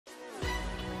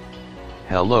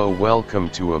Hello, welcome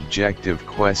to Objective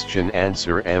Question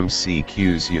Answer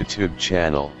MCQs YouTube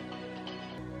channel.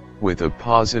 With a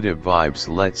positive vibes,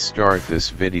 let's start this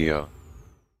video.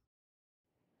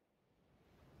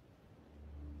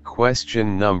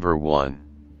 Question number 1.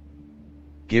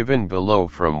 Given below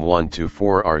from 1 to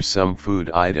 4 are some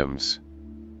food items.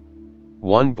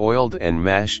 1 boiled and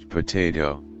mashed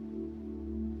potato.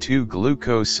 2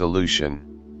 glucose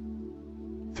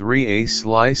solution. 3 a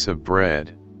slice of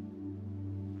bread.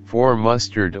 4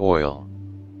 mustard oil.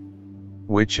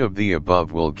 Which of the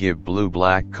above will give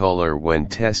blue-black color when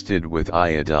tested with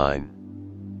iodine?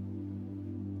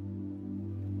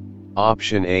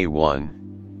 Option A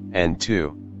 1 and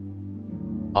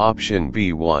 2. Option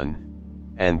B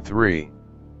 1 and 3.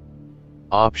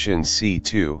 Option C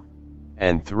 2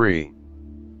 and 3.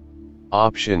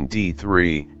 Option D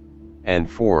 3 and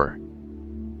 4.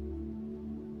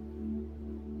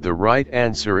 The right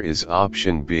answer is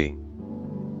option B.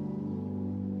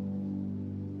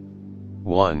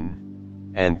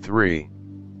 1 and 3.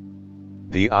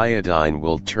 The iodine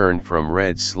will turn from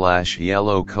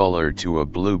red/yellow color to a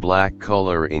blue-black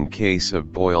color in case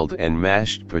of boiled and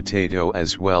mashed potato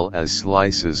as well as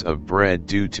slices of bread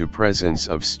due to presence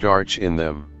of starch in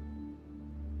them.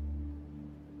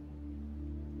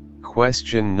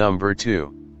 Question number 2.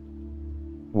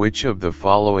 Which of the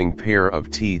following pair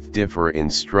of teeth differ in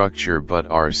structure but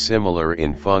are similar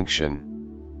in function?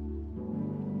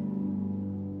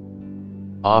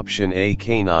 Option A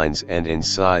canines and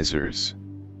incisors.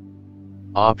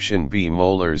 Option B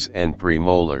molars and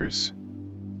premolars.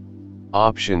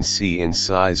 Option C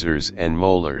incisors and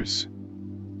molars.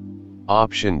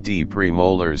 Option D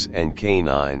premolars and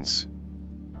canines.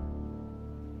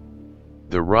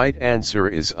 The right answer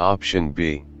is option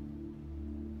B.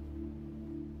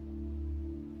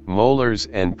 Molars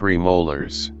and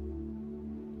premolars.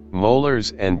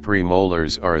 Molars and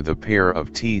premolars are the pair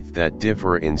of teeth that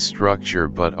differ in structure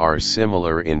but are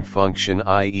similar in function,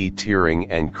 i.e.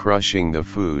 tearing and crushing the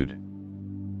food.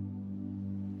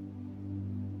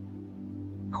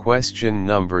 Question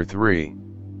number 3.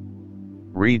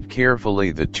 Read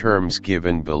carefully the terms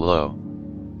given below.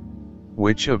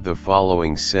 Which of the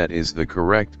following set is the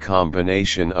correct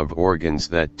combination of organs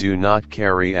that do not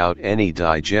carry out any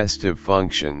digestive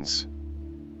functions?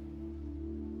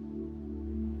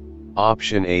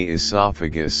 Option A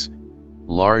esophagus,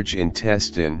 large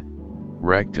intestine,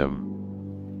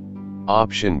 rectum.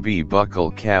 Option B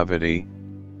buccal cavity,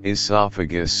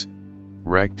 esophagus,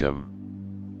 rectum.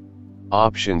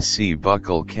 Option C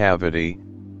buccal cavity,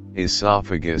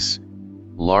 esophagus,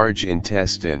 large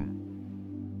intestine.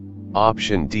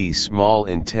 Option D small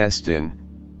intestine,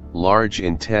 large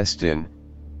intestine,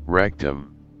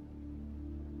 rectum.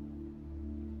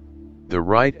 The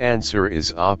right answer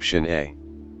is option A.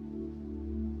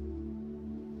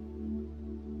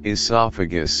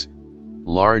 Esophagus,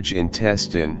 large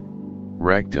intestine,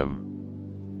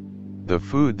 rectum. The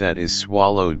food that is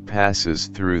swallowed passes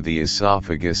through the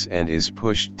esophagus and is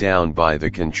pushed down by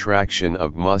the contraction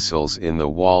of muscles in the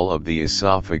wall of the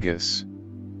esophagus.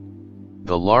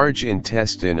 The large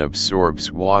intestine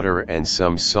absorbs water and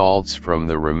some salts from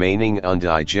the remaining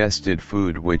undigested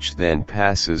food, which then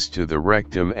passes to the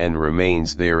rectum and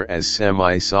remains there as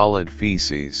semi-solid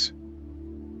feces.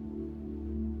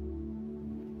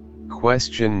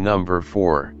 Question number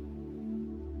 4.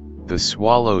 The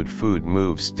swallowed food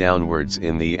moves downwards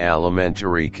in the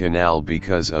alimentary canal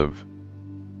because of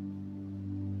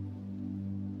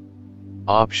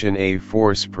Option A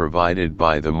force provided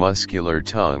by the muscular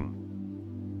tongue.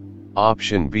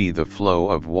 Option B the flow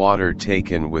of water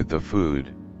taken with the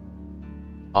food.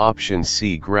 Option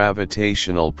C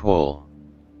gravitational pull.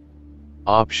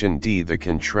 Option D the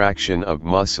contraction of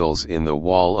muscles in the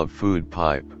wall of food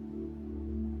pipe.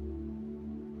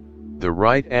 The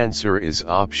right answer is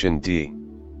option D.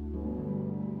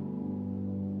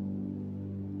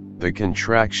 The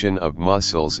contraction of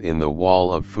muscles in the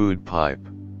wall of food pipe.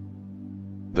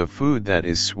 The food that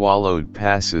is swallowed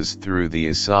passes through the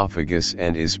esophagus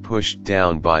and is pushed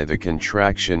down by the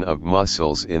contraction of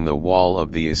muscles in the wall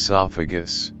of the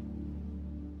esophagus.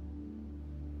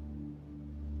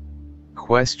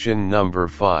 Question number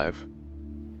 5.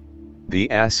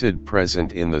 The acid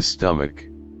present in the stomach.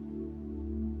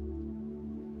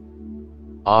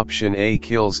 Option A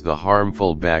kills the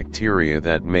harmful bacteria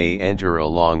that may enter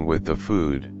along with the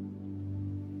food.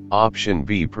 Option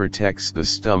B protects the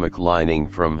stomach lining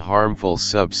from harmful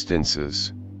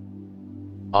substances.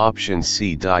 Option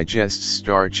C digests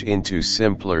starch into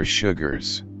simpler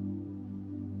sugars.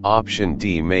 Option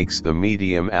D makes the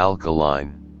medium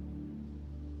alkaline.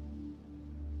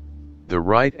 The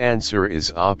right answer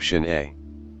is option A.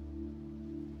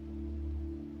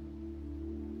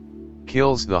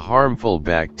 kills the harmful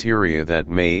bacteria that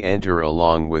may enter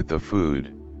along with the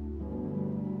food.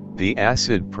 The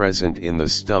acid present in the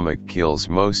stomach kills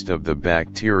most of the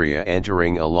bacteria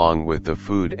entering along with the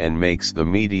food and makes the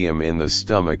medium in the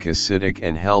stomach acidic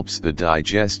and helps the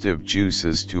digestive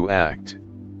juices to act.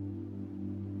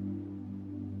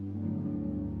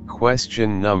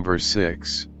 Question number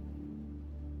 6.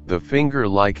 The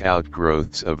finger-like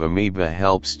outgrowths of amoeba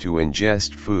helps to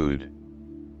ingest food.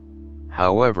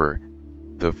 However,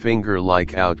 the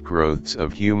finger-like outgrowths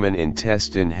of human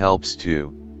intestine helps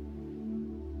to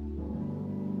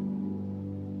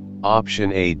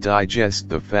Option A. Digest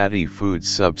the fatty food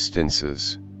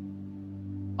substances.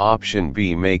 Option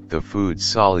B. Make the food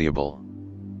soluble.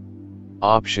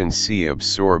 Option C.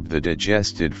 Absorb the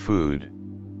digested food.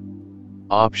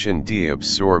 Option D.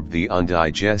 Absorb the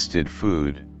undigested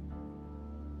food.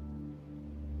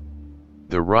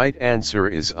 The right answer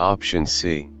is option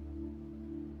C.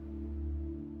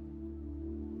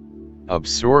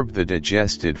 Absorb the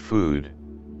digested food.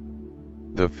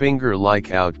 The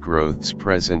finger-like outgrowths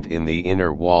present in the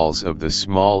inner walls of the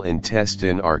small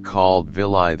intestine are called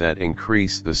villi that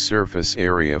increase the surface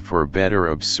area for better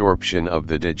absorption of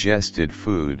the digested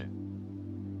food.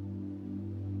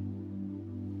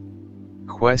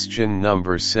 Question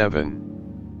number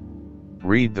 7.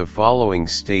 Read the following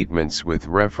statements with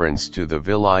reference to the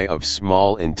villi of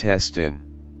small intestine.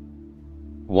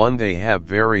 1. They have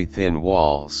very thin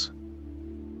walls.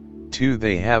 2.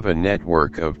 They have a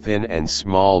network of thin and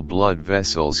small blood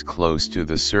vessels close to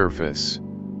the surface.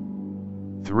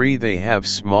 3. They have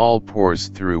small pores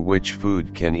through which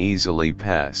food can easily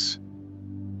pass.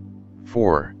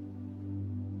 4.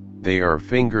 They are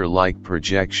finger-like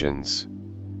projections.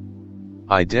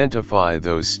 Identify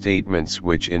those statements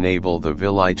which enable the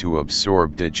villi to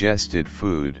absorb digested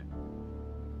food.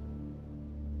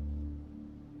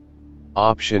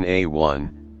 Option A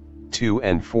 1, 2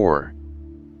 and 4.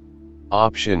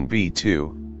 Option B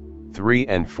 2, 3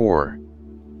 and 4.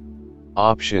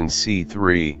 Option C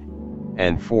 3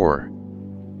 and 4.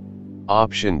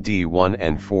 Option D 1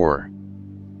 and 4.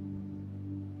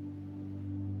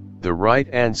 The right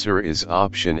answer is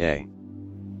option A.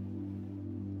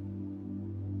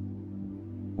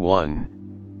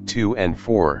 1, 2 and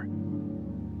 4.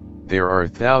 There are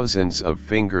thousands of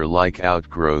finger-like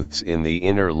outgrowths in the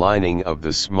inner lining of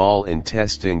the small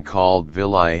intestine called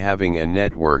villi, having a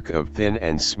network of thin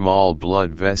and small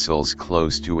blood vessels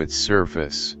close to its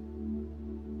surface.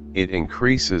 It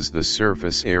increases the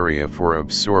surface area for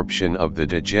absorption of the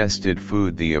digested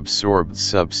food. The absorbed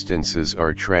substances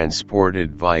are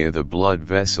transported via the blood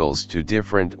vessels to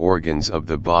different organs of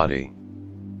the body.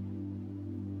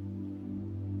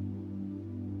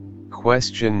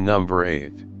 Question number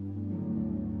 8.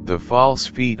 The false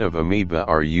feet of amoeba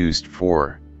are used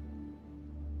for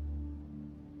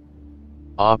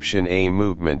Option A.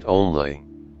 Movement only.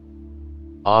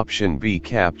 Option B.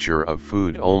 Capture of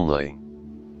food only.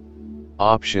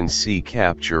 Option C.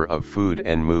 Capture of food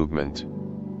and movement.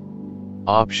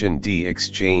 Option D.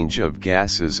 Exchange of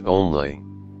gases only.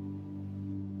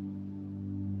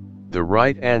 The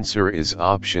right answer is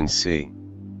option C.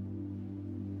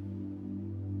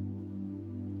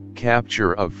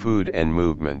 Capture of food and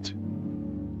movement.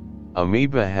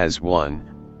 Amoeba has one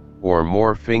or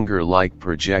more finger-like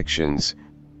projections,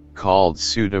 called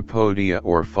pseudopodia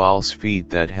or false feet,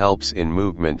 that helps in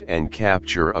movement and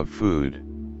capture of food.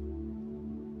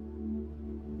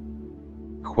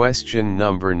 Question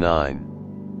number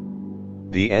 9.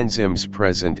 The enzymes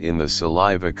present in the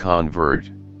saliva convert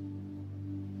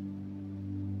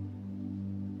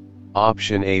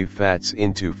Option A. Fats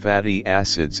into fatty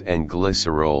acids and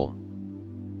glycerol.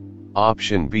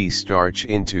 Option B. Starch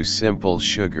into simple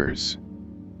sugars.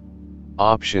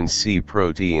 Option C.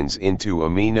 Proteins into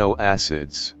amino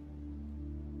acids.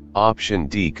 Option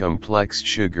D. Complex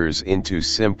sugars into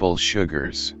simple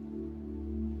sugars.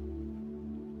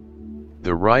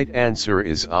 The right answer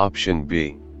is option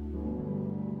B.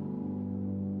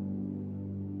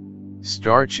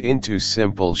 Starch into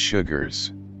simple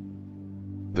sugars.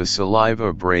 The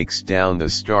saliva breaks down the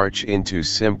starch into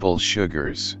simple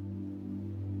sugars.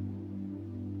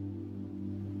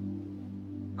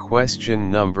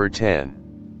 Question number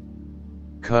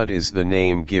 10. Cud is the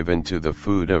name given to the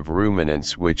food of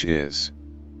ruminants, which is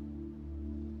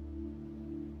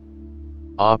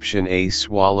Option A.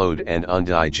 Swallowed and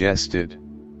undigested.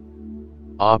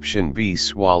 Option B.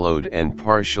 Swallowed and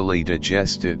partially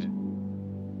digested.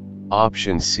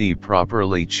 Option C.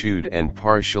 Properly chewed and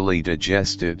partially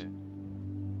digested.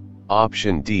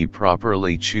 Option D.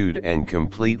 Properly chewed and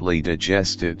completely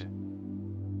digested.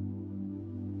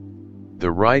 The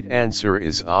right answer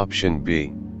is option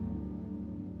B.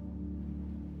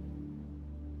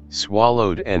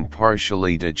 swallowed and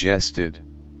partially digested.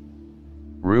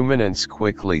 Ruminants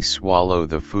quickly swallow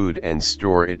the food and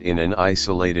store it in an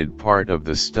isolated part of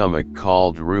the stomach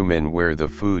called rumen, where the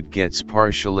food gets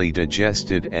partially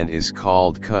digested and is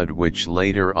called cud, which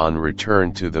later on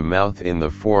return to the mouth in the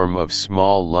form of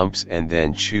small lumps and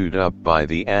then chewed up by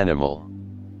the animal.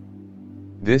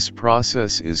 This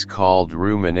process is called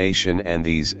rumination, and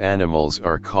these animals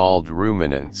are called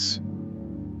ruminants.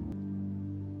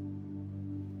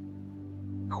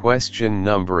 Question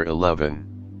number 11.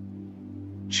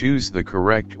 Choose the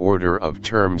correct order of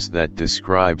terms that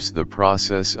describes the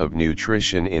process of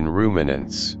nutrition in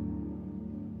ruminants.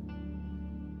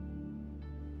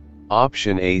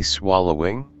 Option A: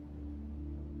 swallowing,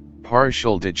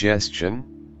 partial digestion,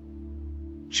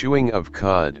 chewing of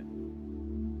cud,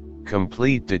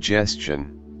 complete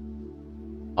digestion.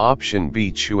 Option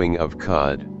B: chewing of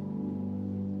cud,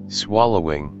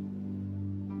 swallowing,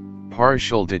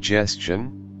 partial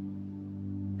digestion,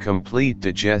 complete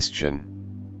digestion.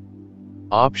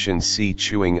 Option C: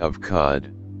 chewing of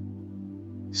cud,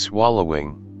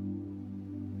 swallowing,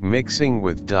 mixing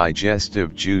with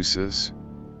digestive juices,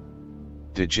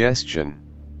 digestion.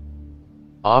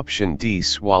 Option D: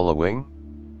 swallowing,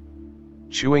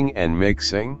 chewing and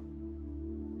mixing,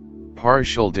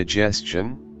 partial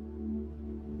digestion,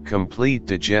 complete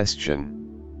digestion.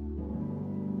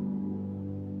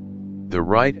 The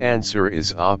right answer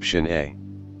is option A.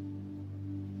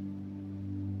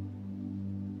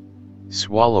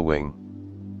 Swallowing,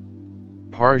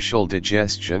 partial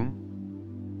digestion,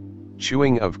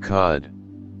 chewing of cud,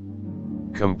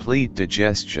 complete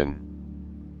digestion.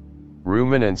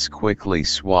 Ruminants quickly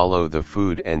swallow the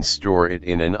food and store it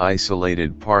in an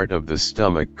isolated part of the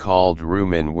stomach called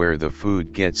rumen, where the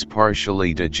food gets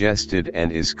partially digested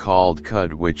and is called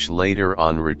cud, which later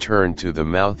on return to the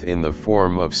mouth in the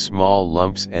form of small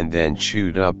lumps and then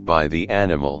chewed up by the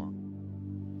animal.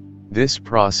 This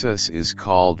process is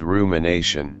called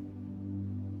rumination.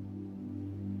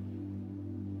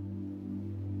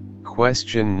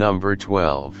 Question number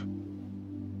 12.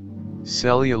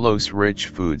 Cellulose-rich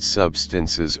food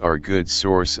substances are good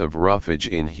source of roughage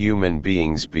in human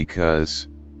beings because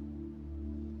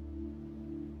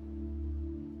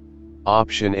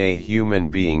Option A: human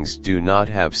beings do not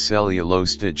have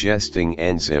cellulose-digesting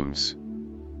enzymes.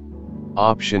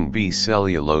 Option B: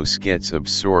 cellulose gets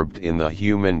absorbed in the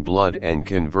human blood and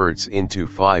converts into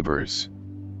fibers.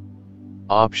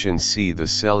 Option C: the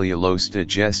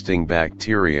cellulose-digesting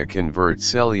bacteria convert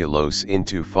cellulose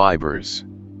into fibers.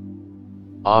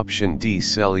 Option D: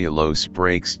 cellulose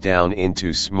breaks down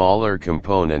into smaller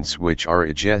components which are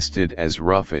digested as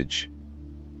roughage.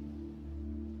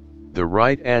 The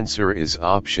right answer is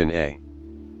option A.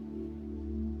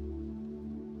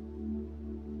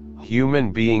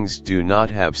 Human beings do not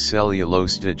have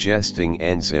cellulose-digesting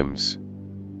enzymes.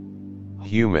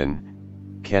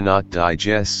 Human cannot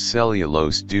digest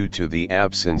cellulose due to the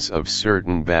absence of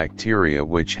certain bacteria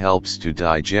which helps to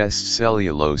digest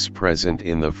cellulose present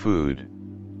in the food.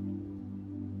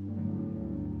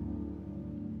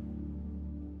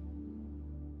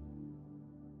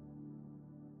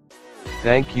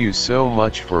 Thank you so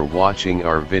much for watching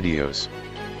our videos.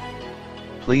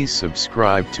 Please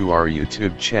subscribe to our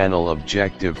YouTube channel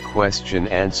Objective Question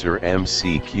Answer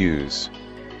MCQs.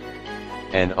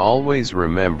 And always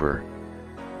remember,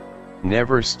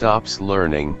 never stops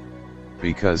learning,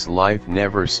 because life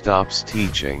never stops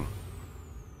teaching.